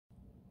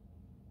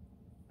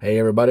Hey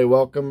everybody,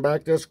 welcome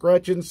back to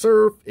Scratch and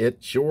Surf.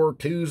 It's your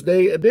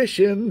Tuesday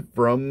edition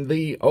from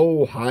the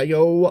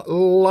Ohio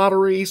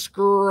Lottery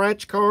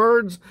Scratch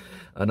Cards.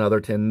 Another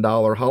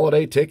 $10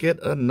 holiday ticket,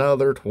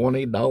 another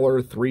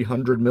 $20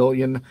 300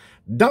 million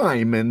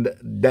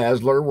Diamond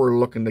Dazzler. We're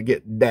looking to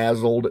get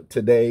dazzled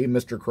today.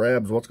 Mr.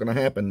 Krabs, what's going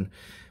to happen?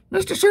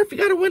 Mr. Surf, you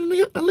got to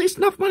win at least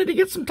enough money to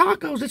get some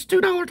tacos. It's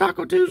 $2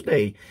 Taco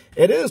Tuesday.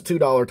 It is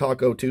 $2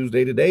 Taco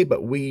Tuesday today,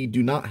 but we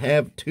do not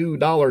have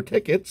 $2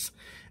 tickets,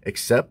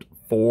 except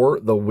for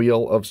the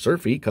Wheel of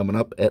Surfy coming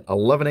up at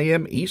 11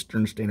 a.m.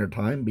 Eastern Standard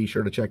Time. Be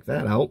sure to check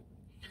that out.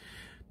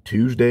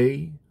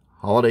 Tuesday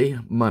holiday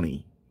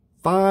money.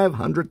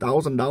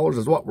 $500,000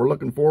 is what we're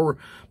looking for.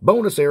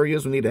 Bonus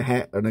areas, we need a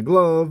hat and a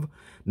glove.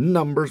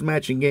 Numbers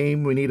matching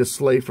game, we need a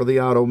sleigh for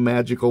the auto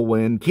magical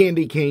win.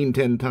 Candy cane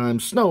 10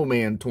 times,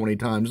 snowman 20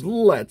 times.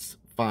 Let's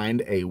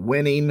find a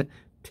winning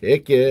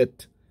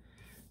ticket.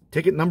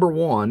 Ticket number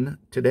 1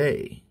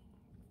 today.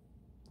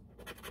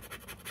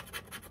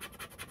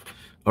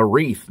 A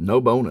wreath,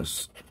 no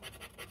bonus.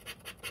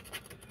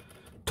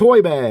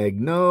 Toy bag,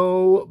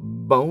 no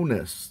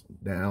bonus.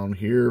 Down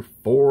here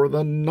for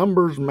the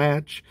numbers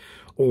match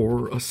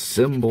or a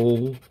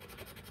symbol.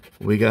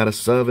 We got a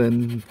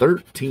 7,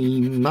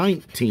 13,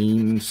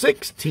 19,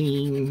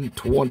 16,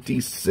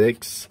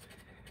 26,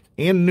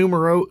 and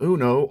numero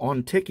uno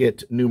on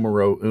ticket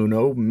numero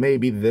uno.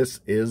 Maybe this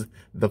is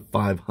the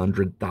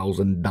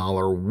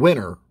 $500,000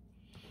 winner.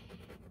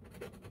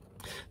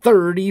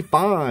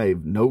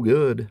 35, no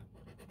good.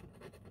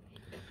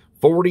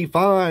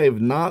 45,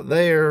 not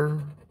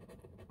there.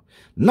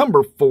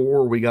 Number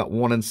 4, we got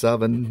 1 and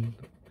 7.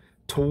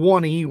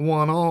 20,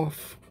 1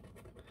 off.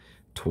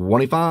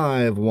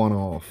 25, 1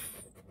 off.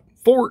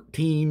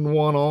 14,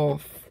 1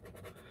 off.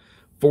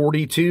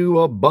 42,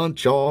 a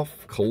bunch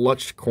off.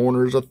 Clutch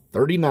corners of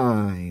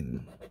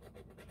 39.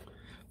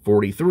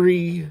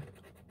 43.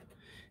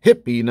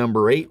 Hippie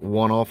number 8,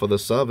 1 off of the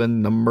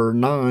 7. Number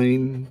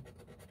 9.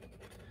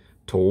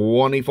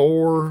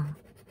 24.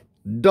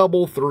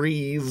 Double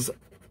threes.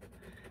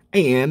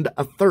 And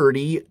a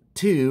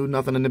 32,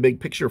 nothing in the big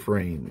picture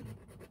frame.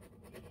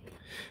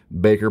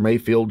 Baker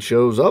Mayfield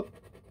shows up.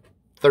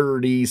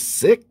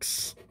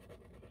 36.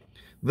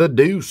 The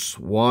deuce,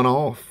 1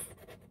 off.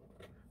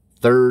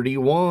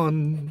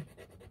 31.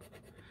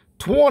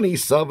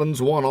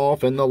 27's 1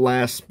 off, and the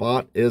last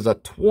spot is a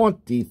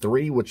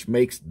 23, which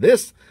makes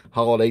this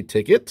holiday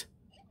ticket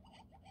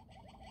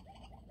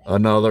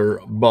another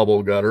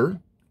bubble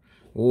gutter.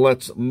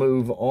 Let's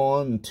move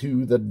on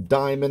to the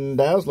Diamond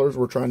Dazzlers.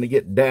 We're trying to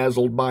get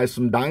dazzled by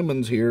some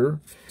diamonds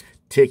here.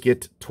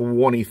 Ticket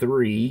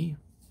 23.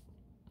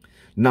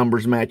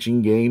 Numbers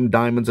matching game.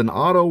 Diamonds and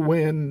auto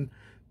win.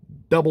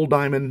 Double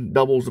diamond,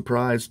 doubles the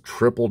prize.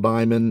 Triple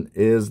diamond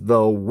is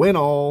the win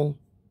all.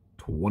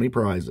 20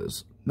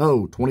 prizes.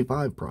 No,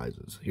 25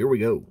 prizes. Here we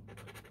go.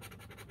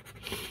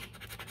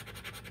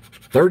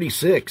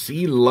 36,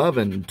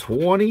 11,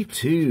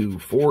 22,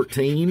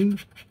 14,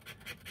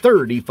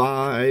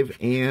 35,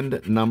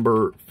 and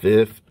number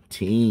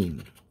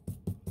 15.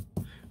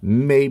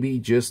 Maybe,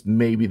 just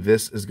maybe,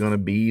 this is going to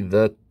be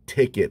the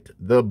ticket,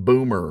 the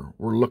boomer.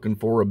 We're looking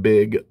for a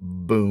big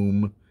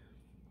boom.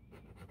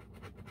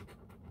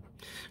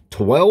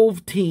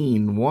 12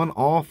 teen, 1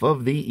 off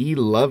of the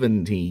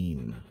 11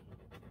 teen.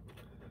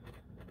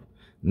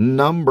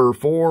 Number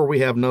 4, we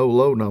have no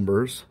low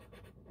numbers.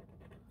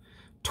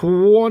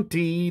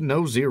 20,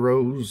 no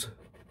zeros.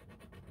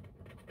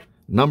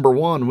 Number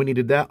 1, we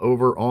needed that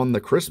over on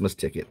the Christmas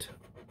ticket.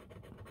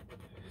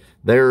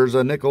 There's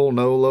a nickel,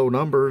 no low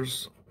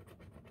numbers.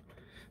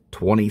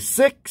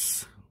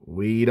 26,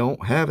 we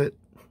don't have it.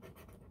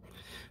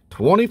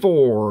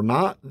 24,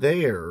 not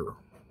there.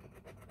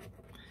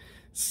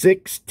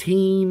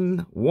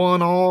 16,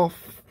 1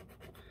 off.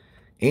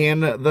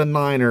 And the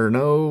 9er,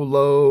 no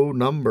low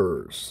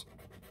numbers.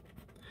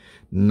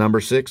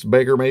 Number 6,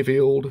 Baker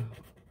Mayfield.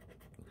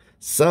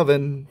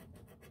 7.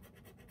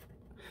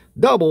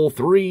 Double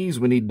threes,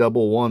 we need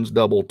double ones,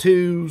 double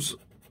twos.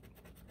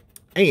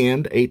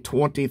 And a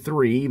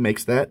 23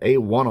 makes that a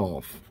 1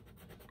 off.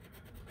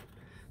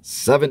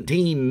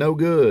 17, no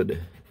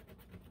good.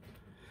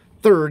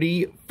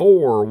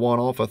 34, 1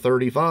 off of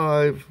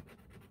 35.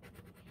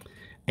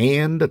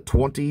 And a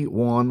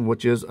 21,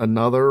 which is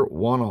another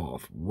 1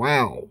 off.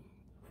 Wow.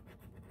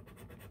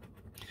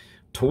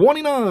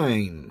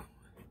 29.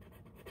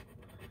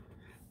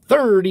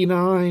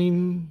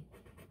 39.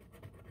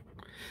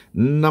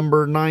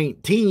 Number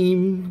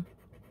 19.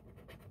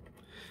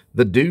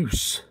 The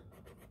deuce.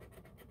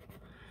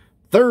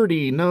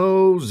 30,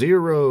 no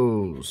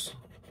zeros.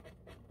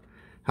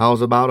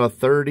 How's about a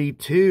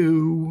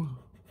 32?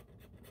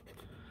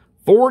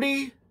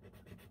 40?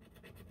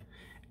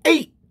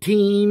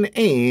 18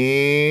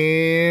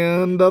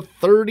 and a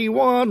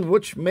 31,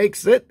 which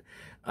makes it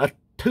a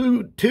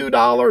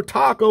 $2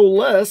 taco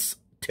less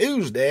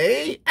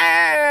Tuesday.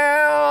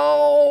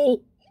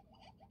 Ow!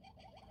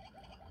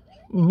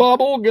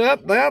 Bubble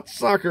gut that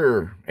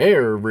sucker.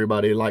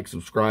 Everybody like,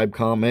 subscribe,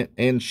 comment,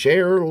 and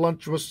share.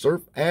 Lunch with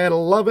Surf at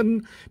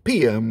 11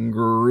 p.m.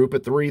 Group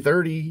at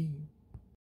 3:30.